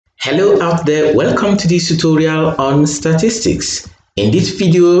Hello out there, welcome to this tutorial on statistics. In this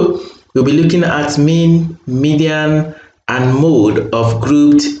video, we'll be looking at mean, median, and mode of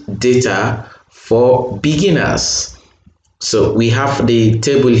grouped data for beginners. So we have the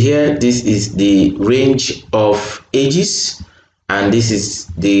table here. This is the range of ages, and this is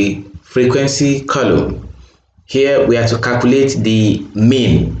the frequency column. Here we have to calculate the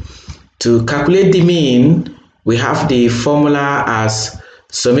mean. To calculate the mean, we have the formula as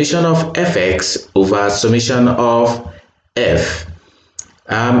summation of fx over summation of f.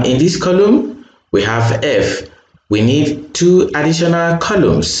 In this column, we have f. We need two additional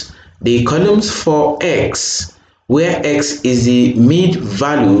columns. The columns for x, where x is the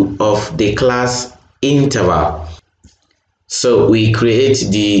mid-value of the class interval. So we create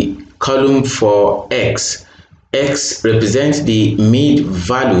the column for x. X represents the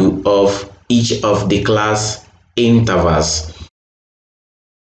mid-value of each of the class intervals.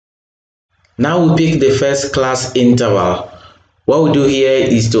 Now we pick the first class interval. What we do here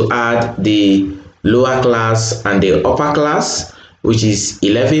is to add the lower class and the upper class, which is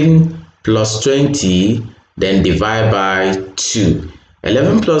 11 plus 20, then divide by 2.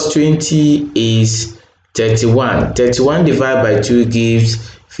 11 plus 20 is 31. 31 divided by 2 gives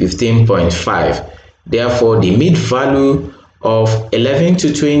 15.5. Therefore, the mid-value of 11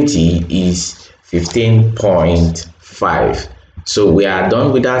 to 20 is 15.5. So we are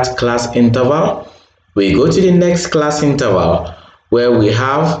done with that class interval. We go to the next class interval where we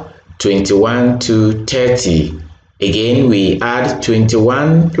have 21 to 30. Again, we add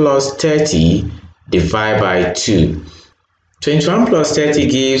 21 plus 30 divided by 2. 21 plus 30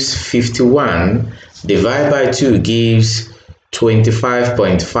 gives 51. Divided by 2 gives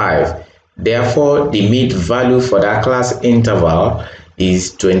 25.5. Therefore, the mid-value for that class interval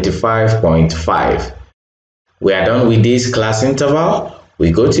is 25.5. We are done with this class interval.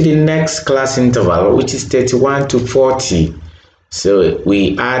 We go to the next class interval, which is 31 to 40. So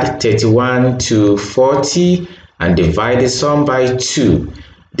we add 31 to 40 and divide the sum by 2.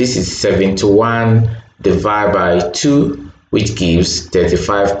 This is 71 divided by 2, which gives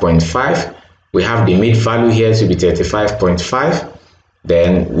 35.5. We have the mid-value here to be 35.5.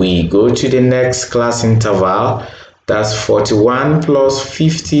 Then we go to the next class interval. That's 41 plus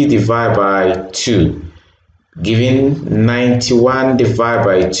 50 divided by 2. Giving 91 divided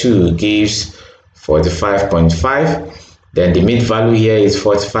by 2 gives 45.5. Then the mid-value here is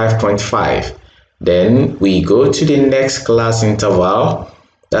 45.5. Then we go to the next class interval.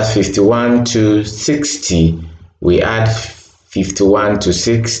 That's 51 to 60. We add 51 to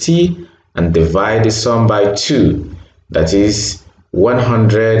 60 and divide the sum by 2. That is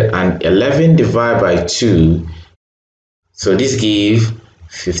 111 divided by 2. So this gives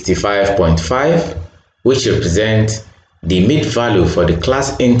 55.5. which represent the mid-value for the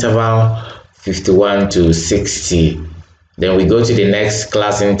class interval 51 to 60. Then we go to the next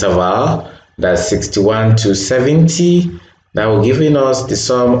class interval, that's 61 to 70. That will give us the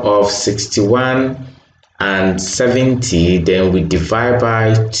sum of 61 and 70. Then we divide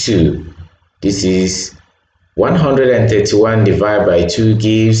by 2. This is 131 divided by 2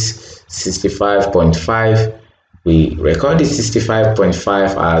 gives 65.5. We record the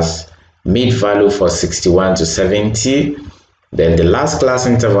 65.5 as mid-value for 61 to 70. Then the last class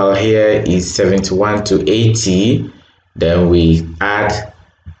interval here is 71 to 80. Then we add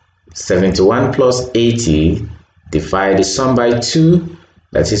 71 plus 80, divide the sum by 2.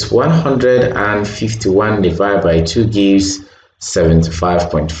 That is 151 divided by 2 gives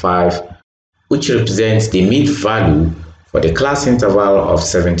 75.5, which represents the mid-value for the class interval of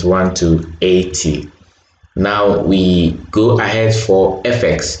 71 to 80. Now we go ahead for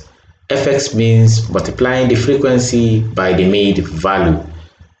fx. Fx means multiplying the frequency by the mid-value.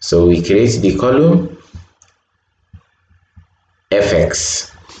 So we create the column fx.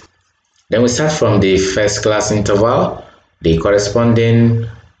 Then we start from the first class interval, the corresponding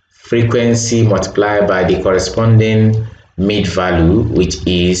frequency multiplied by the corresponding mid-value, which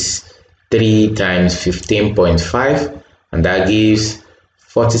is 3 times 15.5, and that gives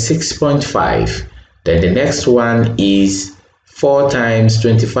 46.5. Then the next one is 4 times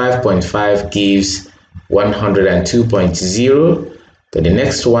 25.5 gives 102.0. Then the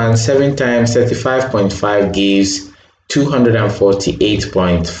next one, 7 times 35.5 gives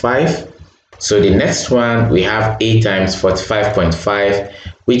 248.5. So the next one, we have 8 times 45.5,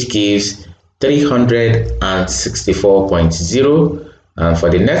 which gives 364.0. And for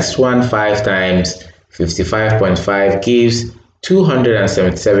the next one, 5 times 55.5 gives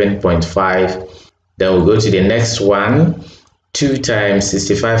 277.5. Then we'll go to the next one. 2 times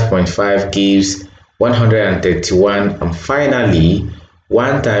 65.5 gives 131, and finally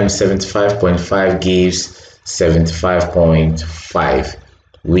 1 times 75.5 gives 75.5.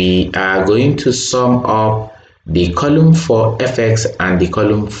 We are going to sum up the column for fx and the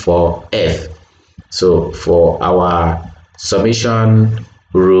column for f. So for our summation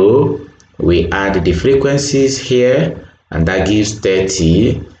row, we add the frequencies here, and that gives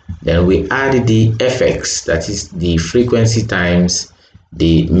 30. Then we add the fx, that is the frequency times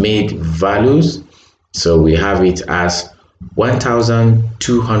the made values. So we have it as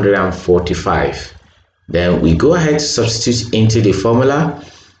 1245. Then we go ahead to substitute into the formula.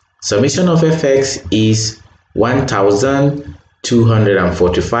 Summation of fx is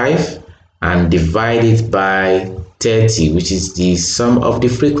 1245 and divide it by 30, which is the sum of the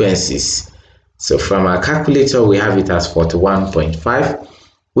frequencies. So from our calculator, we have it as 41.5,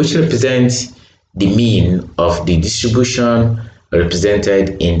 which represents the mean of the distribution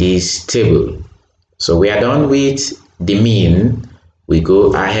represented in this table. So we are done with the mean. We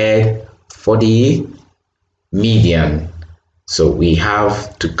go ahead for the median. So we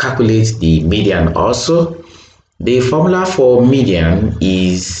have to calculate the median also. The formula for median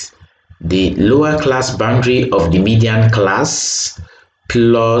is the lower class boundary of the median class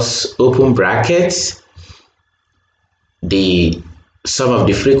plus open brackets the sum of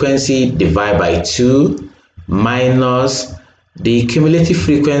the frequency divided by 2 minus the cumulative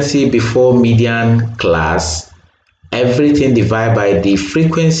frequency before median class, everything divided by the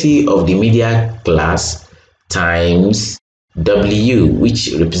frequency of the median class times W, which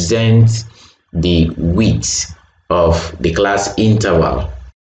represents the width of the class interval.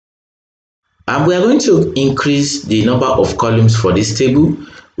 And we are going to increase the number of columns for this table.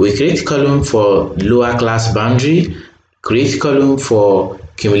 We create column for lower class boundary, create column for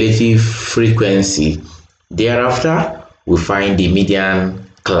cumulative frequency. Thereafter, we find the median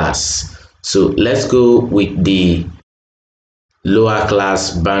class. So let's go with the lower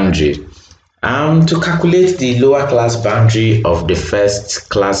class boundary. To calculate the lower class boundary of the first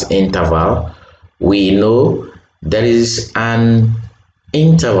class interval, we know there is an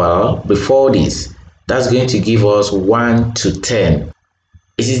interval before this that's going to give us 1 to 10.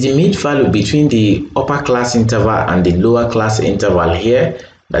 It is the mid value between the upper class interval and the lower class interval here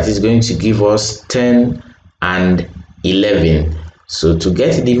that is going to give us 10 and 11. So to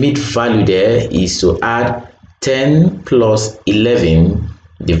get the mid value there is to add 10 plus 11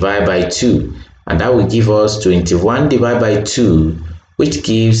 divided by 2, and that will give us 21 divided by 2, which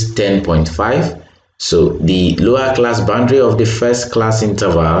gives 10.5. So the lower class boundary of the first class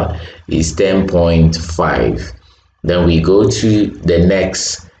interval is 10.5. Then we go to the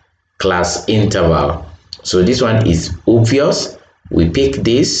next class interval. So this one is obvious. We pick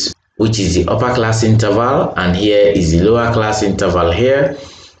this, which is the upper class interval, and here is the lower class interval here.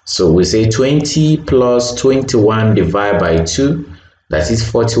 So we say 20 plus 21 divided by 2, that is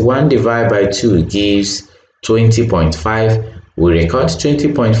 41 divided by 2 gives 20.5. We record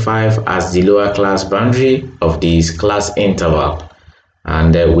 20.5 as the lower class boundary of this class interval.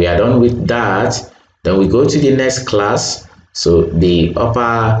 And we are done with that. Then we go to the next class. So the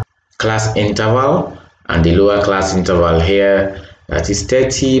upper class interval and the lower class interval here, that is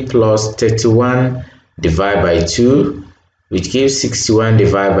 30 plus 31 divided by 2, which gives 61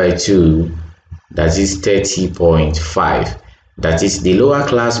 divided by 2, that is 30.5. That is the lower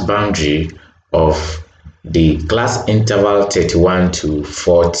class boundary of the class interval 31 to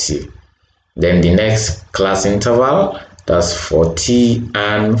 40. Then the next class interval, that's 40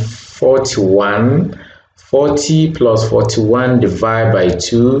 and 41. 40 plus 41 divided by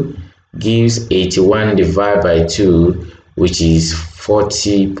 2 gives 81 divided by 2, which is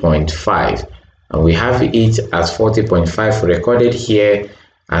 40.5. And we have it as 40.5 recorded here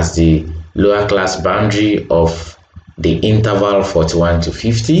as the lower class boundary of the interval 41 to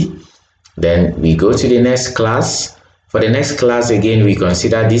 50. Then we go to the next class. For the next class, again, we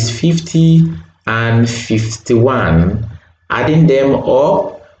consider this 50 and 51, adding them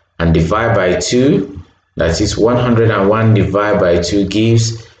up and divide by 2. That is 101 divided by 2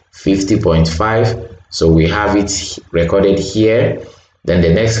 gives 50.5. So we have it recorded here. Then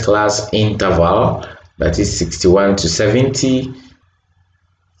the next class interval, that is 61 to 70.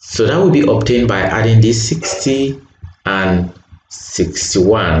 So that will be obtained by adding this 60 and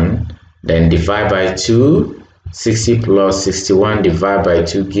 61. Then divide by 2. 60 plus 61 divided by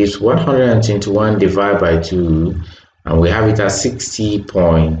 2 gives 121 divided by 2, and we have it as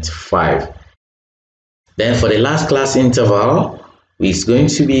 60.5. Then for the last class interval, it's going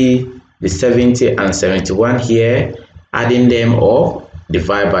to be the 70 and 71 here, adding them up,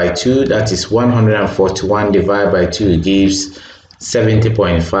 divide by 2, that is 141 divided by 2 gives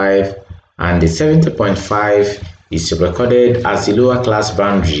 70.5, and the 70.5 is recorded as the lower class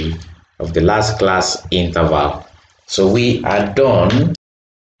boundary of the last class interval. So we are done.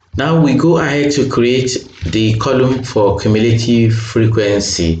 Now we go ahead to create the column for cumulative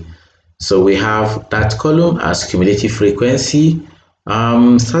frequency. So we have that column as cumulative frequency.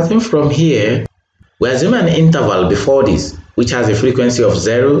 Starting from here, we assume an interval before this, which has a frequency of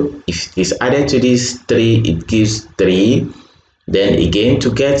 0. If it is added to this 3, it gives 3. Then again,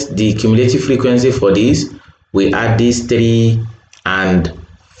 to get the cumulative frequency for this, we add this 3 and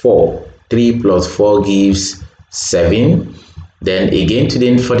 4. 3 plus 4 gives 7. Then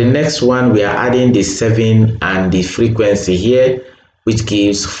again, for the next one, we are adding the 7 and the frequency here, which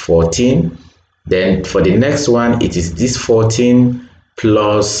gives 14. Then for the next one, it is this 14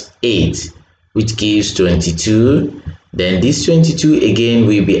 plus 8, which gives 22. Then this 22 again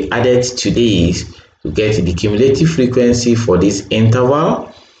will be added to this to get the cumulative frequency for this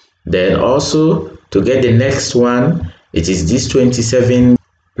interval. Then also to get the next one, it is this 27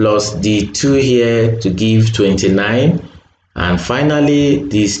 plus the 2 here to give 29. And finally,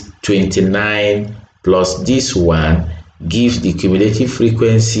 this 29 plus this one gives the cumulative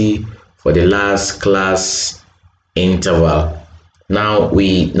frequency for the last class interval. Now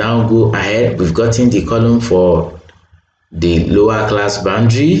we go ahead. We've gotten the column for the lower class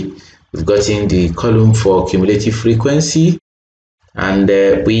boundary. We've gotten the column for cumulative frequency, and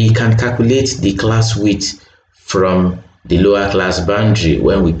we can calculate the class width from the lower class boundary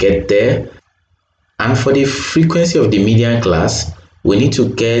when we get there. And for the frequency of the median class, we need to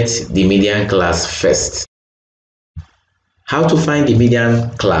get the median class first. How to find the median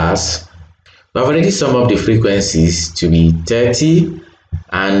class? We've already summed up the frequencies to be 30,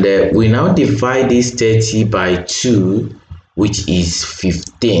 and we now divide this 30 by 2, which is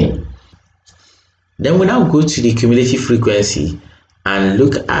 15. Then we now go to the cumulative frequency and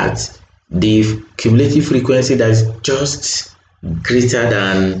look at the cumulative frequency that is just greater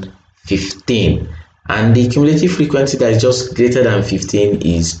than 15. And the cumulative frequency that is just greater than 15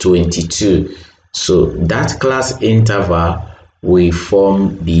 is 22. So that class interval will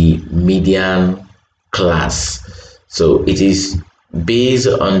form the median class. So it is based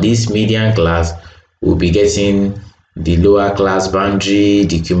on this median class, we'll be getting the lower class boundary,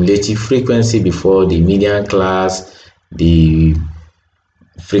 the cumulative frequency before the median class, the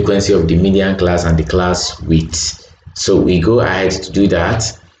frequency of the median class, and the class width. So we go ahead to do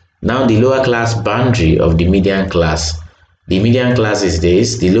that. Now the lower class boundary of the median class. The median class is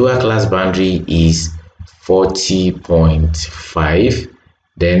this. The lower class boundary is 40.5,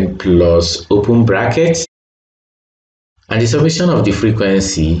 then plus open bracket, and the summation of the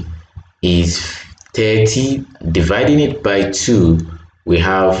frequency is 30. Dividing it by 2, we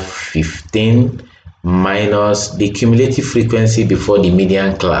have 15 minus the cumulative frequency before the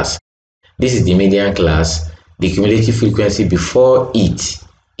median class. This is the median class. The cumulative frequency before it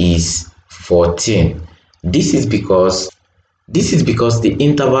is 14. This is because the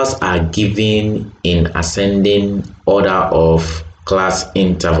intervals are given in ascending order of class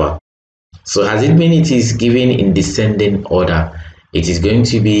interval. So as it means it is given in descending order, it is going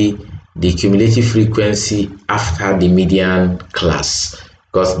to be the cumulative frequency after the median class,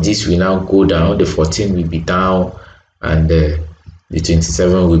 because this will now go down. The 14 will be down and the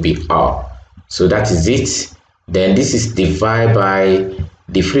 27 will be up. So that is it. Then this is divided by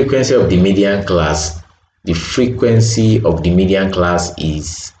the frequency of the median class. The frequency of the median class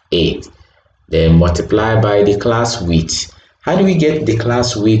is 8. Then multiply by the class width. How do we get the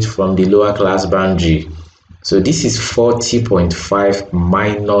class width from the lower class boundary? So this is 40.5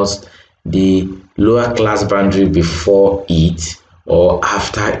 minus the lower class boundary before it or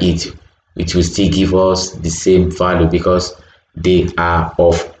after it, which will still give us the same value because they are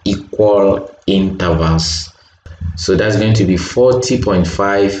of equal intervals. So that's going to be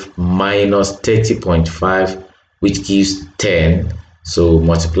 40.5 minus 30.5, which gives 10. So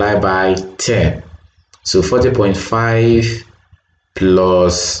multiply by 10. So 40.5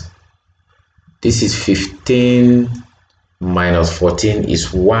 plus, this is 15 minus 14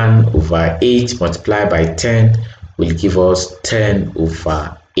 is 1 over 8. Multiplied by 10 will give us 10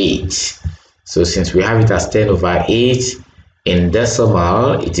 over 8. So since we have it as 10 over 8 in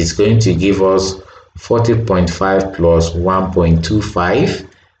decimal, it is going to give us 40.5 plus 1.25.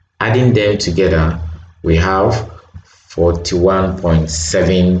 Adding them together, we have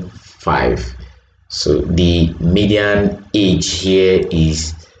 41.75. So the median age here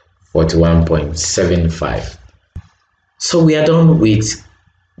is 41.75. So we are done with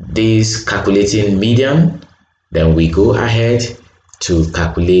this calculating median. Then we go ahead to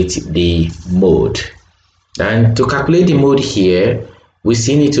calculate the mode. And to calculate the mode here, we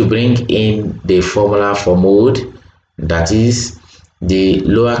still need to bring in the formula for mode. that is the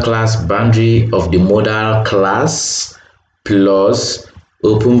lower class boundary of the modal class plus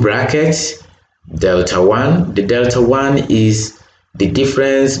open bracket delta 1. The delta 1 is the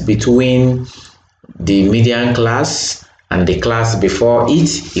difference between the median class and the class before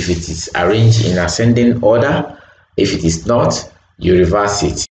it, if it is arranged in ascending order. If it is not, you reverse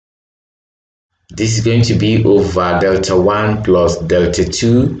it. This is going to be over delta 1 plus delta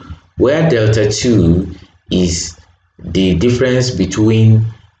 2, where delta 2 is the difference between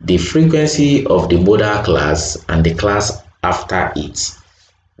the frequency of the modal class and the class after it.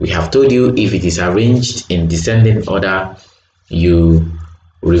 We have told you if it is arranged in descending order, you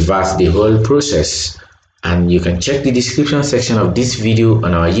reverse the whole process. And you can check the description section of this video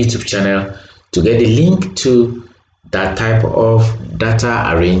on our YouTube channel to get the link to that type of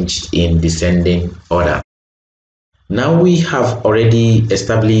data arranged in descending order. Now we have already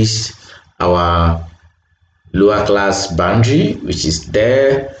established our lower class boundary, which is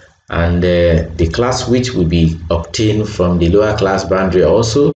there, and the class width will be obtained from the lower class boundary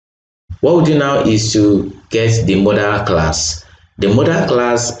also. What we do now is to get the modal class. The modal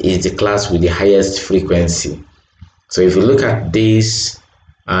class is the class with the highest frequency. So if you look at this,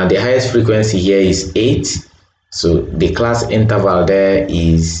 the highest frequency here is 8. So the class interval there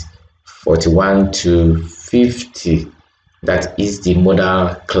is 41 to 50. That is the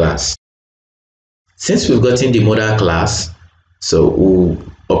modal class. Since we've gotten the modal class, so we'll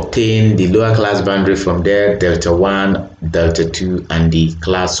obtain the lower class boundary from there, delta 1, delta 2, and the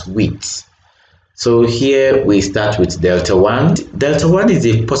class width. So here we start with delta 1. Delta 1 is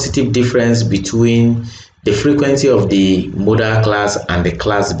a positive difference between the frequency of the modal class and the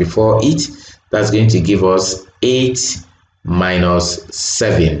class before it. That's going to give us 8 minus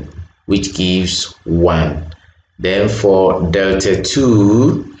 7, which gives 1. Then for delta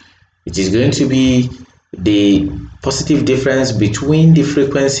 2, it is going to be the positive difference between the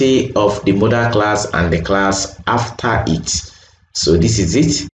frequency of the modal class and the class after it. So this is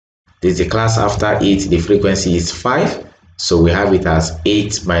it. This is the class after it. The frequency is 5. So we have it as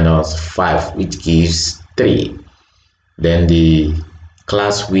 8 minus 5, which gives 3. Then the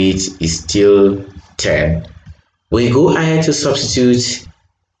class width is still 10. We go ahead to substitute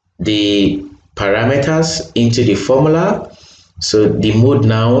the parameters into the formula. So the mode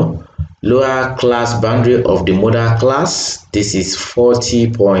now, lower class boundary of the modal class, this is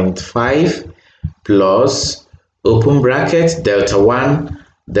 40.5 plus open bracket delta 1.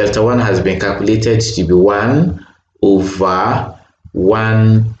 Delta 1 has been calculated to be 1 over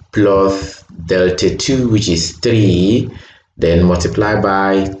 1 plus delta 2, which is 3, then multiply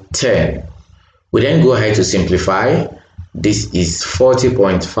by 10. We then go ahead to simplify. This is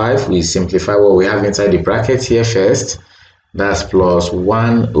 40.5. We simplify what we have inside the bracket here first. That's plus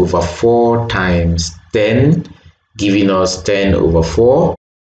 1 over 4 times 10, giving us 10 over 4.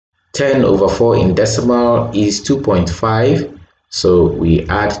 10 over 4 in decimal is 2.5. So we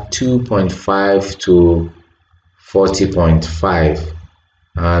add 2.5 to 40.5.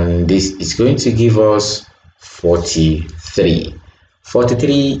 And this is going to give us 43.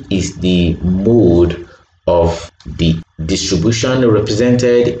 43 is the mode of the distribution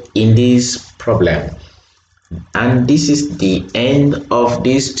represented in this problem. And this is the end of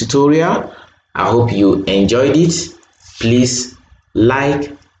this tutorial. I hope you enjoyed it. Please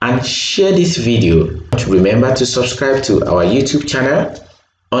like and share this video. Remember to subscribe to our YouTube channel.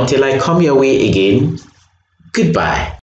 Until I come your way again, goodbye.